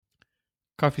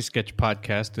Coffee Sketch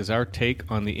Podcast is our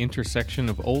take on the intersection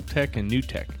of old tech and new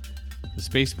tech, the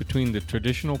space between the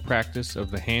traditional practice of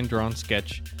the hand-drawn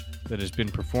sketch that has been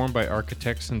performed by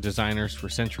architects and designers for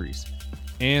centuries,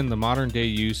 and the modern-day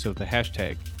use of the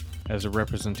hashtag as a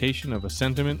representation of a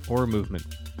sentiment or a movement.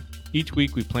 Each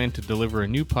week we plan to deliver a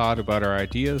new pod about our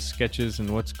ideas, sketches, and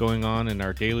what's going on in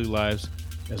our daily lives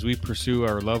as we pursue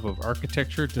our love of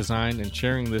architecture, design, and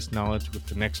sharing this knowledge with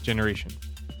the next generation.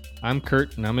 I'm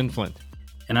Kurt, and I'm in Flint.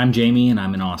 And I'm Jamie, and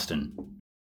I'm in Austin.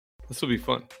 This will be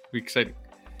fun. It'll be exciting.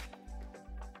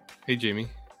 Hey, Jamie.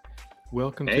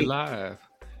 Welcome to Live.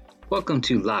 Welcome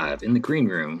to Live in the Green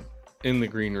Room. In the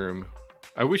Green Room.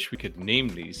 I wish we could name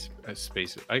these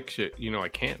spaces. Actually, I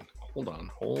can. Hold on.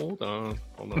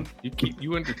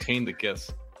 You entertain the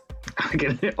guests.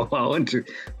 Hi,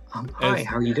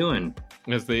 how are you doing?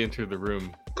 As they enter the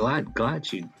room. Glad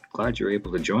you're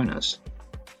able to join us.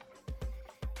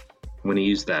 I'm going to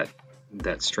use that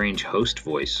strange host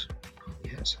voice.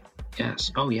 Yes.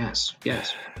 Oh, yes.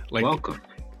 Welcome.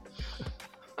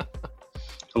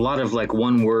 A lot of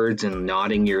one words and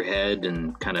nodding your head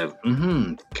and kind of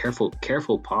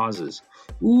careful pauses.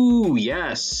 Ooh,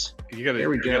 yes. There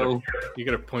we go. You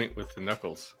gotta point with the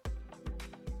knuckles.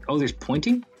 Oh, there's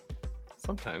pointing?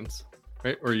 Sometimes,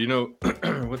 right? Or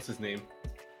what's his name?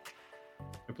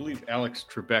 I believe Alex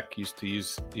Trebek used to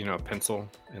use a pencil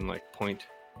and point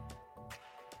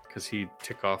because he'd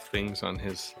tick off things on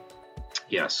his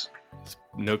his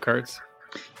note cards.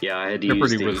 Yeah, I had to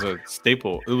Jeopardy was a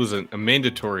staple. It was a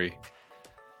mandatory.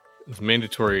 It was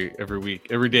mandatory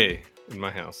every day in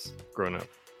my house growing up.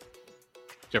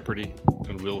 Jeopardy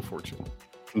and Wheel of Fortune.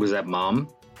 Was that mom?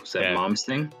 Was that Dad. Mom's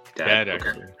thing? Dad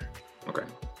actually. Okay.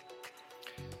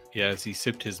 Yeah, as he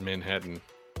sipped his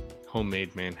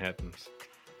homemade Manhattans.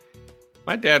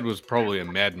 My dad was probably a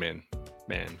madman.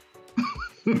 Man.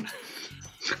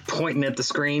 Pointing at the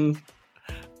screen?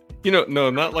 No,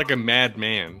 not like a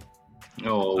madman.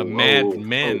 Oh, a Mad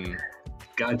Men. Oh,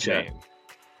 gotcha. Man.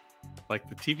 Like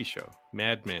the TV show,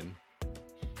 Mad Men.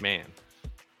 Man.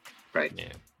 Right.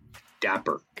 Man.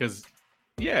 Dapper. Because,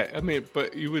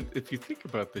 but you would, if you think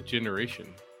about the generation,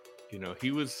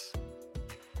 he was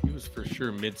for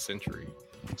sure mid-century.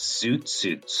 Suits.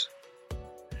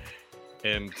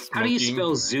 And smoking. How do you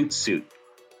spell zoot suit?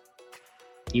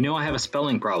 I have a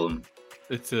spelling problem.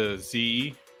 It's a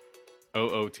Z-O-O-T.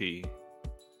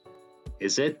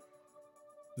 Is it?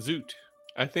 Zoot.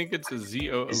 I think it's a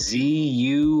Z-O-O-T.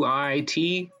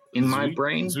 Z-U-I-T in my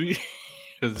brain? Zoot.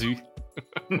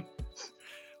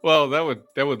 Well,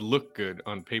 that would look good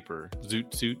on paper.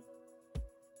 Zoot suit.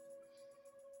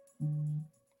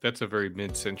 That's a very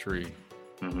mid-century.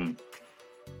 Mm-hmm.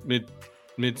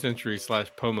 Mid-century /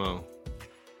 POMO.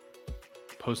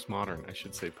 Postmodern, I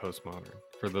should say postmodern.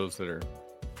 For those that are.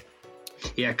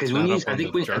 Yeah, because when you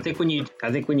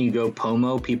go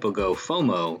POMO, people go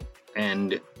FOMO,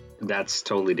 and that's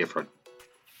totally different.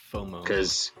 FOMO.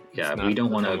 Because we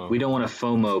don't want to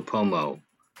FOMO POMO,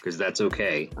 because that's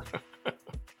okay.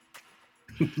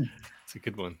 It's a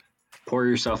good one. Pour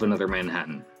yourself another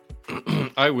Manhattan.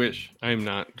 I wish. I am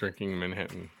not drinking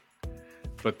Manhattan.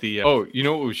 But what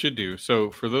we should do?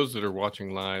 So for those that are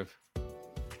watching live,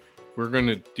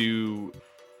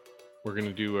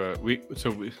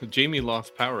 Jamie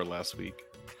lost power last week.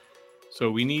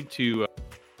 So we need to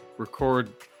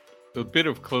record a bit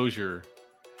of closure,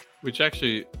 which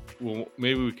actually,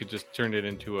 maybe we could just turn it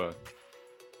into a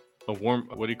warm,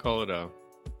 what do you call it?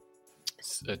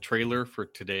 A trailer for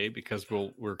today, because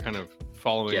we're kind of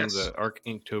following the Arc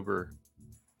Inktober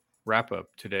wrap up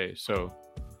today. So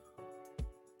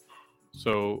it's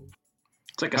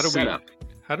like a setup.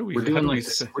 We're doing like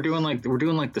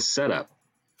the setup.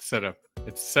 Setup.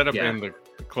 It's setup and the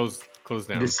close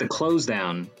down. It's the close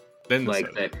down. Then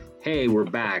that. Hey, we're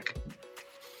back.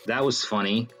 That was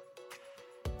funny.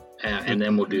 And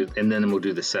then we'll do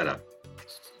the setup.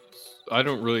 I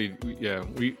don't really. Yeah,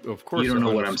 we of course. You don't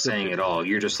know what I'm saying at all.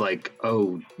 You're just like,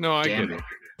 oh, no, I damn get it.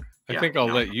 I think I'll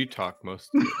let you talk most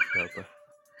of it,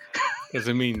 because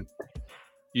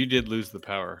you did lose the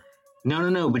power.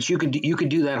 No. But you could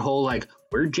do that whole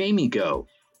where'd Jamie go?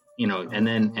 And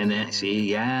then see,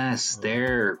 yes,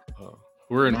 there. Oh.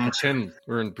 We're in pretend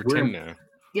now.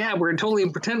 Yeah, we're totally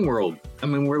in pretend world.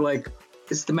 We're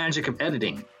it's the magic of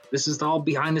editing. This is all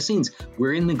behind the scenes.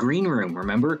 We're in the green room,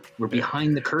 remember? We're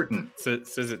behind the curtain. It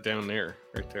says it down there,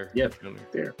 right there. Yep,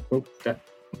 there. Oh, that.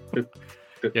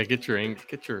 Yeah, get your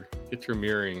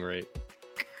mirroring right.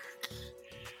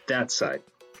 That side.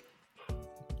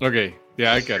 Okay,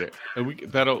 yeah, I got it.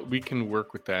 We can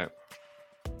work with that.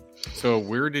 So all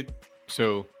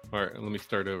right, let me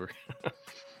start over.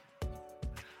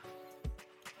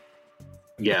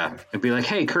 Yeah, it'd be like,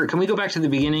 hey, Kurt, can we go back to the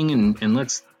beginning and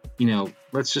let's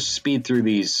just speed through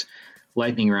these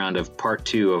lightning round of part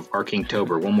 2 of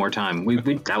Arkinktober one more time. We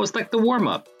that was like the warm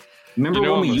up. Remember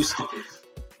when we used to?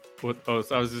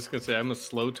 I was just gonna say I'm a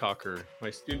slow talker. My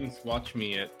students watch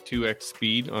me at 2x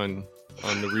speed on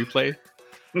the replay,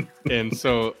 and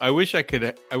so I wish I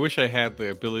had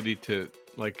the ability to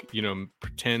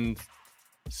pretend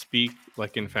speak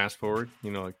like in fast forward, but I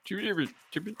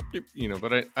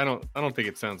don't think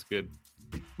it sounds good.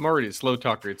 I'm already a slow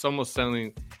talker. It's almost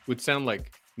would sound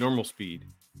like normal speed,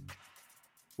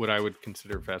 what I would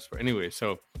consider fast forward. Anyway,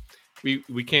 so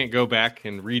we can't go back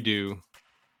and redo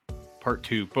part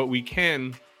 2, but we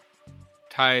can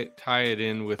tie it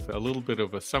in with a little bit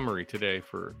of a summary today.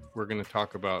 We're going to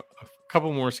talk about a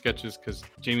couple more sketches because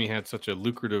Jamie had such a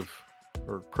lucrative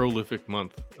or prolific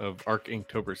month of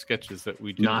Arkinktober sketches that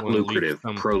we didn't not want lucrative, to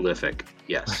leave prolific.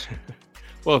 Yes.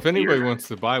 Well, if anybody wants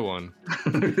to buy one,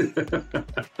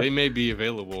 they may be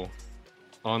available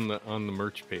on the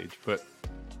merch page. But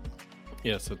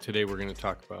yeah, so today we're going to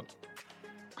talk about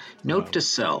note to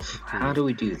self. How do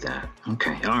we do that?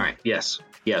 Okay. All right. Yes.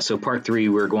 Yeah. So part 3,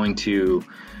 we're going to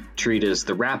treat as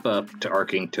the wrap up to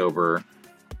Arkinktober.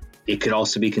 It could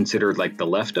also be considered like the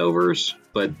leftovers,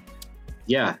 but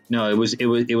yeah, no, it was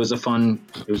a fun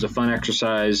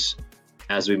exercise.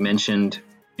 As we mentioned,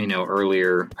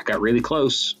 earlier, I got really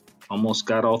close, almost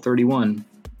got all 31.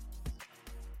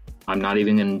 I'm not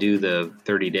even going to do the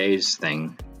 30 days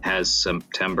thing. It has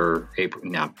September, April.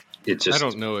 No, it's just, I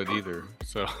don't know it either.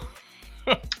 So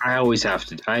I always have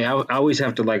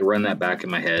to like run that back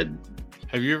in my head.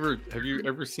 Have you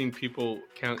ever seen people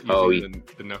count using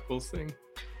the knuckles thing?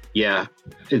 Yeah,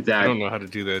 I don't know how to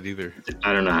do that either.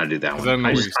 I don't know how to do that one.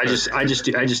 I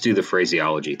just do the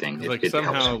phraseology thing. It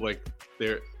somehow helps. Like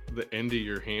the end of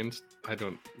your hands. I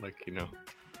don't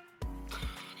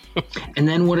And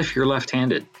then what if you're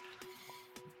left-handed?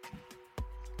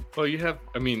 Well, you have.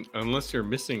 I mean, unless you're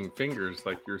missing fingers,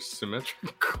 like you're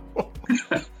symmetrical.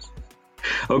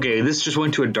 Okay, this just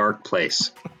went to a dark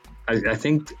place. I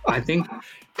think.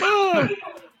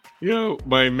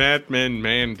 My Madman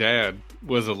man dad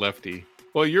was a lefty.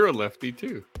 Well, you're a lefty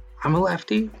too. I'm a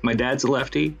lefty. My dad's a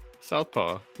lefty.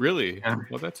 Southpaw. Really? Yeah.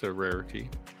 Well, that's a rarity.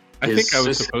 I think I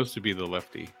was supposed to be the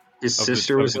lefty. His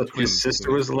sister was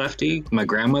a lefty. My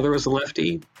grandmother was a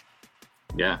lefty.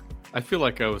 Yeah. I feel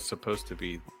like I was supposed to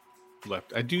be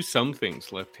left. I do some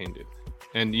things left-handed.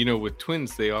 And, with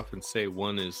twins, they often say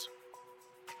one is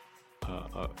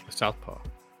a southpaw.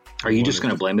 Are you just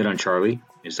going to blame it on Charlie?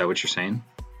 Is that what you're saying?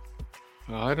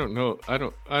 I don't know.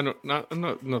 I'm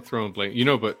not throwing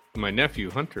blame. But my nephew,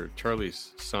 Hunter,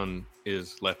 Charlie's son,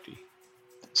 is lefty.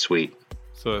 Sweet.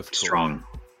 So that's cool. Strong.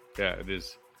 Yeah, it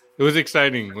is. It was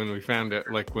exciting when we found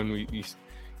out, like when you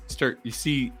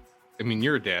see, I mean,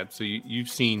 you're a dad, so you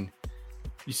see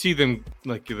them,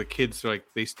 like the kids, like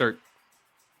they start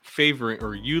favoring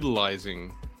or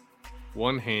utilizing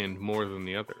one hand more than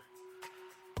the other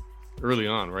early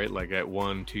on, right? Like at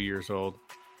 1-2 years old.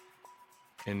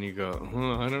 And you go,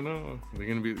 I don't know. They're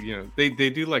going to be, they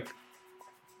do like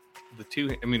the two.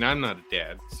 I mean, I'm not a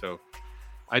dad, so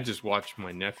I just watch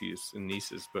my nephews and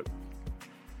nieces, but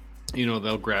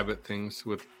they'll grab at things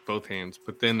with both hands,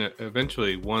 but then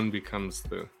eventually one becomes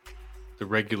the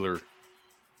regular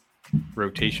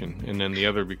rotation, and then the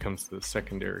other becomes the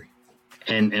secondary.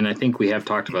 And I think we have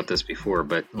talked about this before,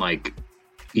 but like,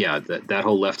 yeah, that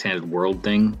whole left-handed world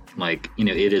thing, like,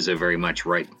 it is a very much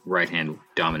right-hand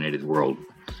dominated world.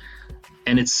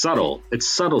 And it's subtle. It's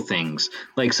subtle things.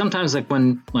 Like sometimes, like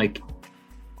when, like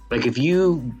if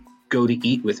you go to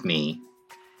eat with me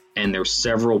and there's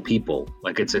several people,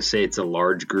 like it's a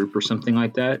large group or something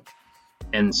like that.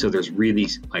 And so there's really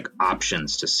like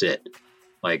options to sit,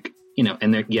 like,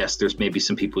 and there's maybe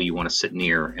some people you want to sit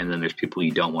near, and then there's people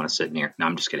you don't want to sit near. No,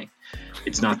 I'm just kidding.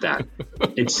 It's not that.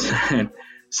 It's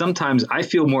sometimes I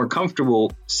feel more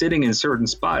comfortable sitting in certain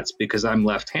spots because I'm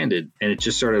left-handed, and it's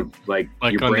just sort of like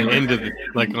on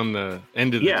the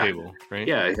end of the table, right?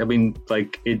 Yeah, I mean,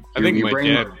 like it. I think my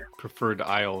dad preferred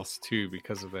aisles too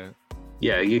because of that.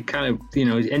 Yeah, you kind of,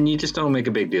 and you just don't make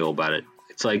a big deal about it.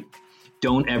 It's like,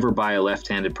 don't ever buy a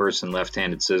left-handed person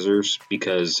left-handed scissors,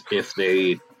 because if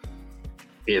they've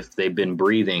been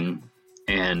breathing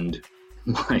and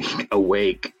like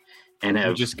awake and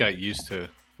have just got used to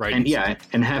right,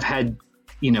 and have had,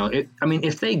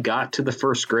 if they got to the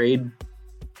first grade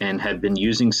and had been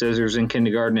using scissors in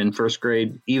kindergarten and first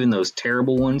grade, even those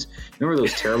terrible ones, remember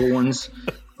those terrible ones,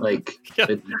 like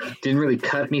that didn't really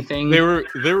cut anything. They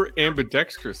were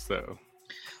ambidextrous though.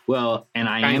 Well, and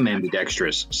I am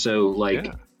ambidextrous, so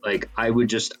like I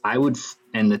would,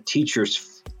 and the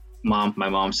teachers my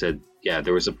mom said, yeah,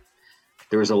 there was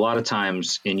a lot of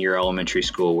times in your elementary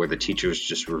school where the teachers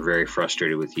just were very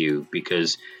frustrated with you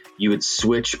because you would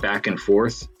switch back and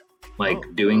forth,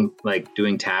 doing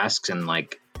tasks and I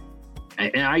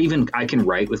can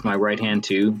write with my right hand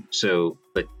too. So,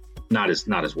 but not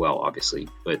as well, obviously.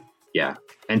 But yeah,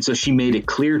 and so she made it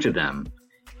clear to them,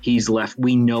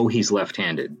 we know he's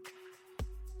left-handed.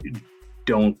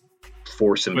 Don't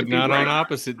force him but to be not right. on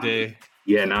opposite day.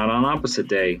 Yeah, not on opposite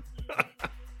day.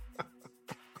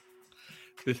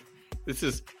 This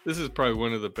is probably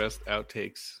one of the best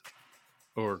outtakes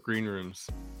or green rooms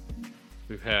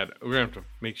we've had. We're gonna have to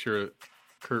make sure,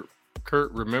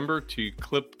 Kurt, remember to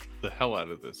clip the hell out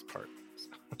of this part.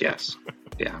 Yes,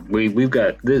 yeah, we've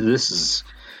got this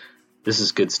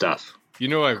is good stuff. You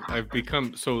know, I've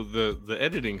become so the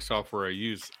editing software I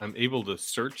use, I'm able to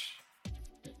search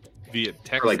via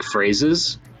text, like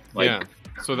phrases. Yeah,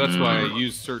 so that's why I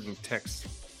use certain text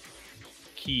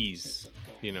keys.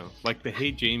 You know, like the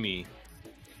 "Hey Jamie,"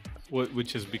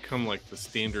 which has become like the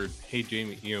standard "Hey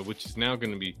Jamie," you know, which is now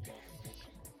going to be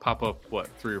pop up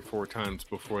 3 or 4 times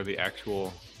before the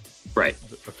actual the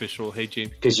official "Hey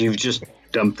Jamie," because you've just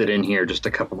dumped it in here just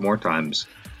a couple more times.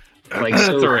 Like that's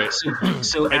all right.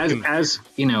 So as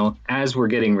you know, as we're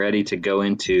getting ready to go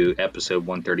into episode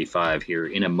 135 here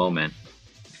in a moment,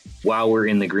 while we're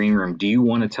in the green room, do you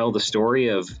want to tell the story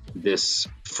of this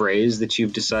phrase that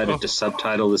you've decided to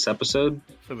subtitle this episode?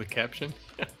 For the caption?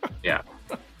 Yeah.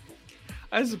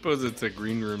 I suppose it's a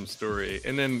green room story,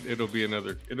 and then it'll be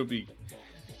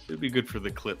good for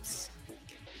the clips.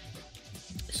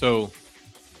 So,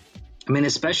 I mean,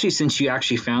 especially since you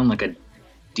actually found like a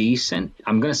decent,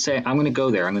 I'm going to go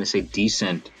there. I'm going to say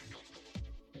decent,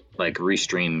 like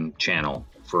restream channel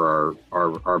for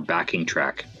our backing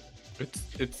track.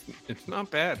 It's not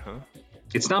bad, huh?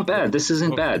 It's not bad. This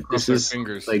isn't bad. This is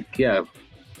fingers.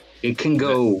 It can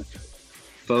go,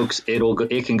 folks.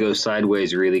 It can go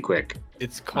sideways really quick.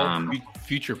 It's called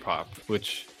Future Pop,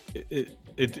 which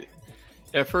it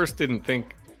at first I didn't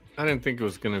think it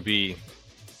was going to be,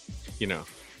 you know,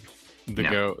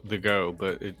 the go,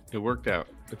 but it worked out.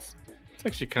 It's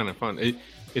actually kind of fun.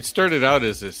 It started out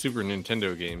as a Super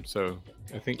Nintendo game, so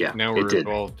I think now we're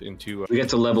evolved into we get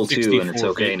to level 2 and it's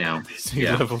okay now.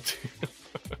 Yeah. Level 2.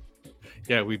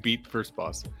 Yeah, we beat first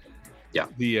boss. Yeah.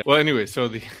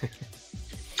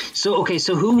 So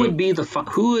who would be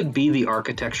the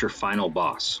architecture final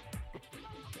boss?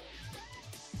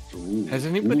 Ooh. Has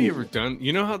anybody ever done?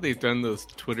 You know how they've done those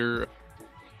Twitter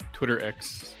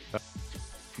X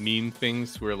meme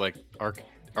things where like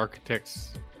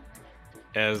architects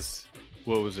as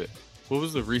what was it? What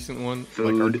was the recent one?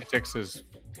 Food. Like architects as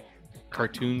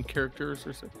cartoon characters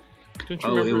or something? Don't you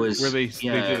remember it was, where they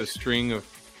did a string of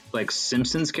like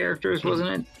Simpsons characters, wasn't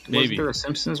it? Maybe. Wasn't there a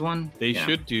Simpsons one? They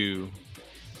should do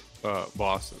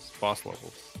boss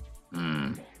levels.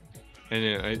 Mm.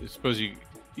 And I suppose you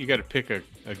got to pick a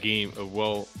game of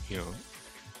you know.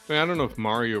 I mean, I don't know if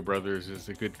Mario Brothers is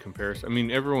a good comparison. I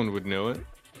mean, everyone would know it,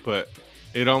 but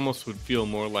it almost would feel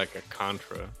more like a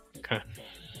Contra.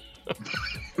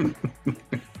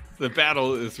 The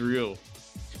battle is real.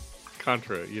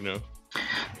 Contra, you know.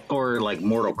 Or like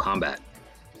Mortal Kombat.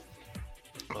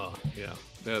 Oh, yeah.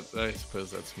 I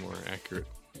suppose that's more accurate.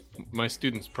 My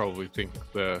students probably think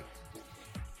the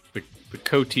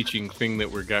co-teaching thing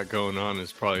that we got going on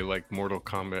is probably like Mortal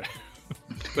Kombat.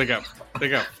 they got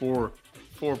four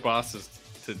bosses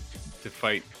to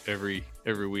fight every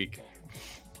week.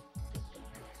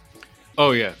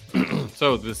 Oh yeah.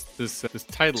 So this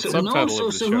subtitle of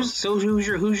the show.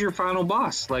 Who's your final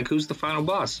boss? Like, who's the final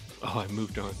boss? Oh, I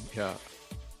moved on. Yeah.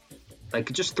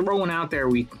 Like, just throw one out there.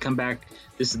 We can come back.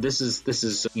 This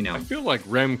is you know. I feel like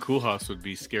Rem Koolhaas would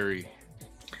be scary.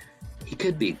 He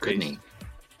could be, couldn't he?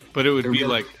 But it would be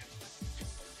like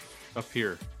up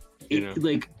here, you know,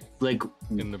 like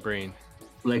in the brain.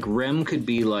 Like Rem could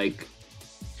be like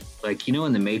you know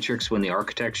in the Matrix when the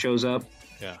architect shows up.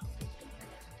 Yeah.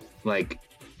 Like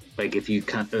if you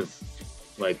kind of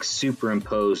like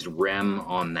superimposed Rem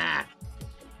on that,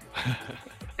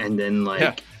 and then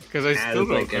like because I still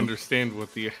don't understand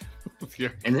what the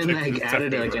and then like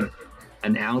added like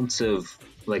an ounce of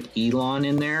like Elon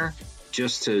in there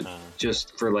just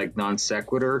for like non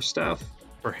sequitur stuff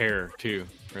for hair too,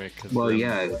 right? Well,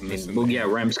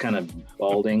 Rem's kind of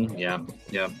balding. Yeah.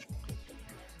 Yeah.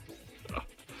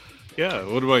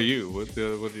 What about you?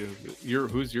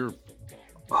 Who's your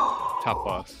top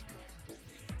boss?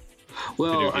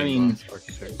 Well, I mean,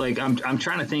 like I'm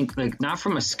trying to think, like not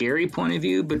from a scary point of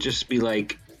view, but just be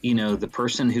like, you know, the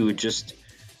person who would just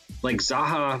like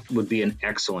Zaha would be an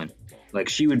excellent, like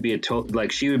she would be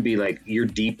like you're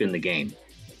deep in the game,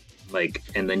 like,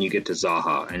 and then you get to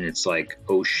Zaha, and it's like,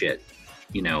 oh shit,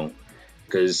 you know,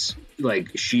 because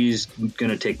like she's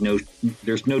gonna take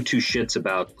there's no two shits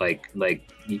about like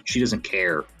she doesn't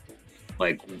care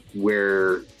like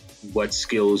what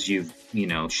skills you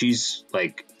know, she's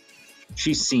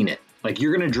seen it. Like,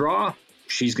 you're gonna draw,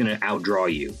 she's gonna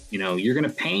outdraw you. You know, you're gonna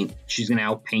paint, she's gonna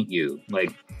outpaint you.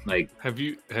 Like have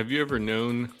you ever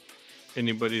known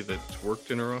anybody that's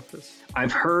worked in her office?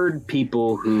 I've heard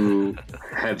people who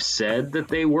have said that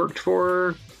they worked for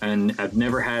her, and I've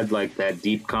never had like that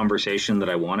deep conversation that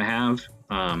I want to have.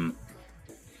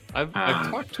 I've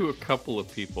talked to a couple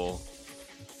of people,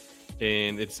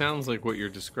 and it sounds like what you're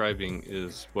describing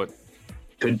is what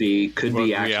could be accurate.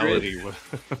 Reality was.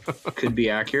 Could be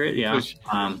accurate, yeah.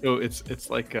 So it's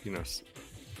like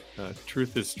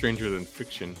truth is stranger than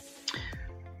fiction.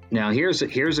 Now here's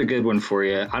a good one for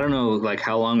you. I don't know like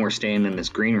how long we're staying in this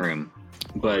green room,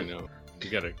 but you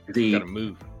gotta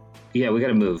move. Yeah, we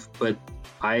gotta move. But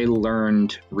I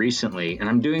learned recently, and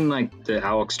I'm doing like the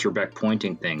Alex Trebek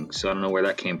pointing thing, so I don't know where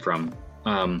that came from.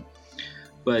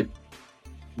 But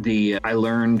I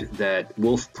learned that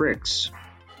Wolf Pricks,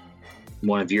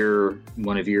 one of your,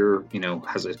 you know,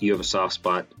 you have a soft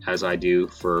spot, as I do,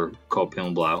 for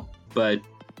Kolpion Blau. But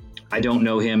I don't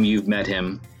know him. You've met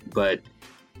him, but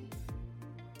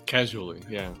casually,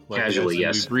 yeah. Casually,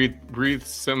 yes. We breathe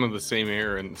some of the same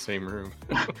air in the same room.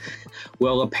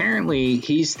 Well, apparently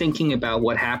he's thinking about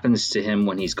what happens to him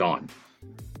when he's gone.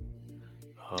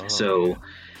 Oh, so yeah.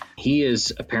 He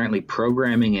is apparently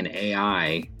programming an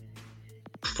AI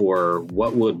for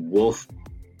what would Wolf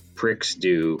Pricks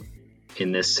do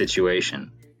in this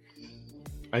situation.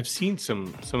 I've seen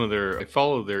some of I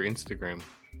follow their Instagram.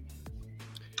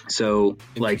 So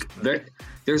like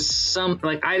there's some,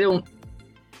 like,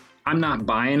 I'm not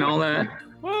buying all that.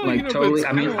 Well, like, you know, totally.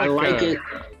 I mean, like I like it,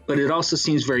 but it also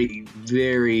seems very,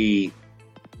 very,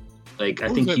 like, I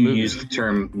think you movie? used the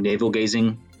term navel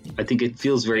gazing. I think it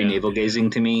feels very navel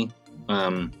gazing to me.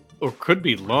 Or could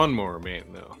be Lawnmower Man,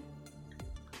 though.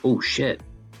 Oh, shit.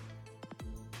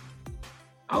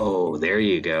 Oh, there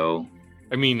you go.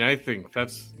 I mean, I think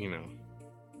that's, you know,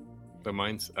 the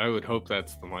mindset. I would hope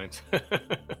that's the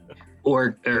mindset.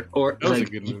 Or that was like,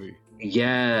 a good movie.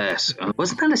 Yes.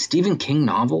 Wasn't that a Stephen King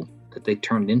novel that they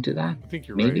turned into that? I think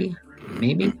you're Maybe.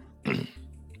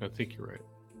 I think you're right.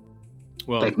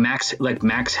 Well, like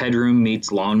Max Headroom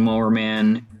meets Lawnmower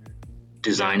Man,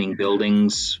 designing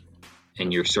buildings,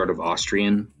 and you're sort of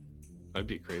Austrian. That'd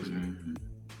be crazy.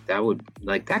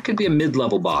 That could be a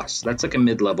mid-level boss. That's like a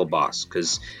mid-level boss,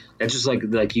 because that's just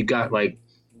like you got like,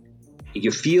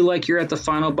 you feel like you're at the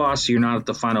final boss, you're not at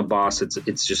the final boss.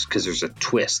 It's just because there's a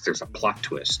twist. There's a plot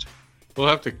twist. We'll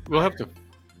have to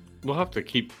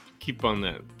keep on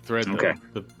that thread. Okay.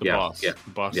 Though. The boss.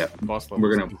 Yeah. Boss level.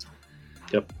 We're gonna.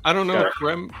 Yep. I don't know if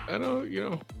Rem. I don't. You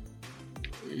know,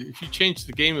 if you change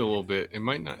the game a little bit, it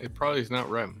might not. It probably is not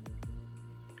Rem.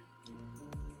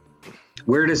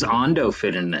 Where does Ando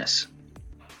fit in this?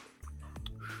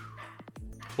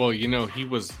 Well, you know, he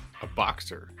was a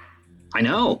boxer. I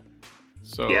know.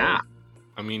 So yeah.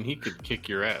 I mean, he could kick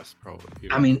your ass, probably. You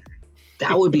know? I mean,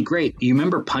 that would be great. You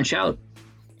remember Punch Out?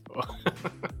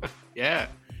 Yeah.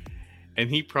 And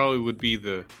he probably would be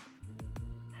the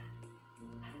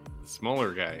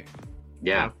smaller guy.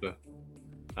 Yeah.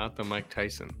 Not the Mike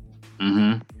Tyson.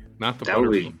 Mm-hmm. Not the that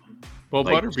Butterbean. Well,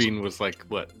 like, Butterbean was like,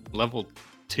 what, level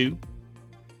 2?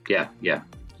 Yeah.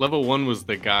 Level 1 was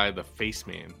the guy, the face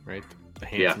man, right? The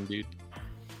handsome dude.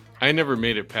 I never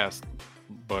made it past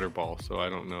Butterball, so I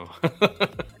don't know.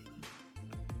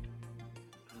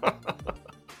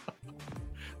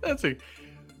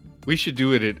 We should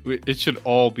do it. It should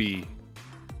all be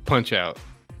Punch Out.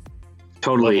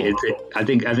 Totally. I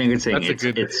think it's saying I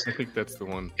think that's the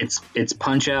one. It's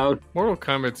Punch Out. Mortal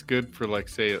Kombat's good for like,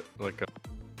 say, like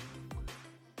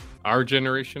our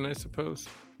generation, I suppose.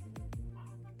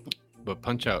 But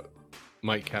Punch Out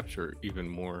might capture even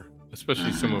more,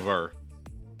 especially some of our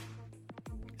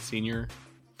senior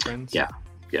friends. Yeah.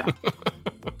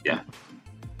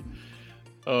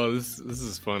 Oh, this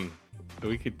is fun.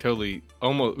 We could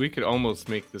almost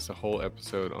make this a whole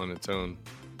episode on its own,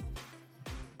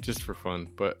 just for fun.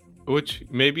 But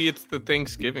maybe it's the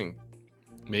Thanksgiving.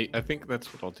 I think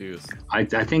that's what I'll do. I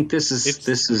think this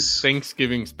is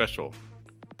Thanksgiving special.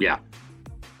 Yeah.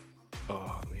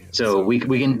 Oh man. So we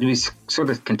sort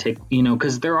of can take, you know,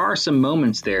 because there are some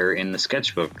moments there in the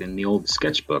sketchbook, in the old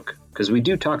sketchbook, because we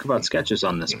do talk about sketches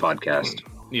on this podcast.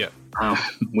 Yeah.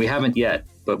 We haven't yet,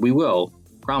 but we will.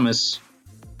 Promise.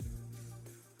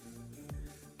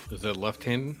 Is that left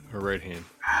hand or right hand?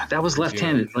 That was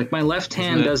left-handed. Like, my left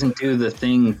hand doesn't do the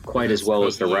thing quite as well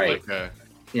as the right.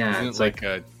 Yeah, Isn't it's it like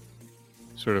a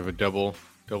sort of a double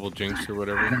jinx or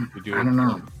whatever? You do I it? don't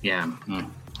know. Yeah.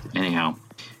 Anyhow.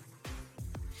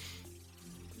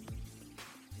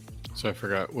 So I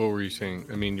forgot. What were you saying?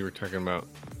 I mean, you were talking about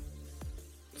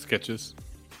sketches.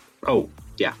 Oh,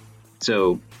 yeah.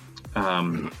 So,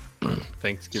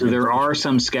 Thanksgiving. so there special. are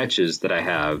some sketches that I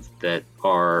have that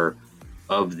are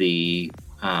of the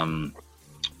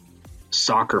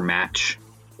soccer match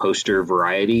poster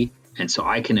variety, and so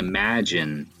I can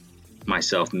imagine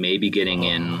myself maybe getting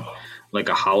in like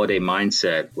a holiday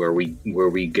mindset where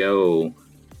we go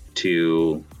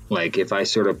to, like, if I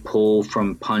sort of pull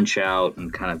from Punch Out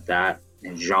and kind of that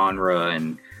genre,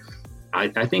 and I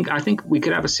think we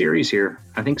could have a series here.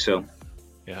 I think so.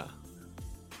 Yeah.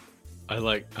 I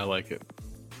like it.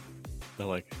 I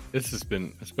like it. It's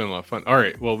been a lot of fun. All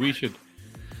right. Well, we're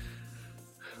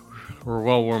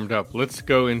well warmed up. Let's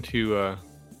go into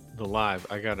the live.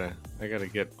 I gotta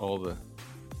get all the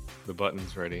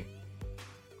buttons ready.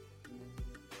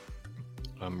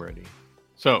 I'm ready.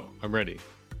 So I'm ready.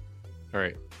 All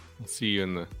right. I'll see you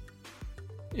in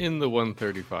the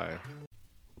 135.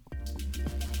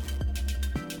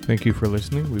 Thank you for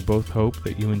listening. We both hope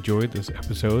that you enjoyed this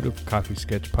episode of Coffee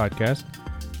Sketch Podcast.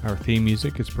 Our theme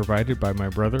music is provided by my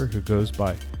brother, who goes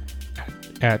by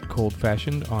at Cold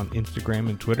Fashioned on Instagram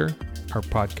and Twitter. Our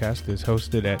podcast is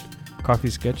hosted at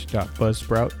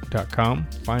coffeesketch.buzzsprout.com.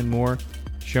 Find more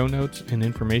show notes and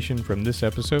information from this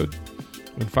episode.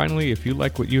 And finally, if you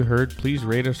like what you heard, please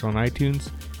rate us on iTunes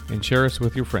and share us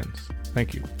with your friends.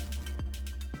 Thank you.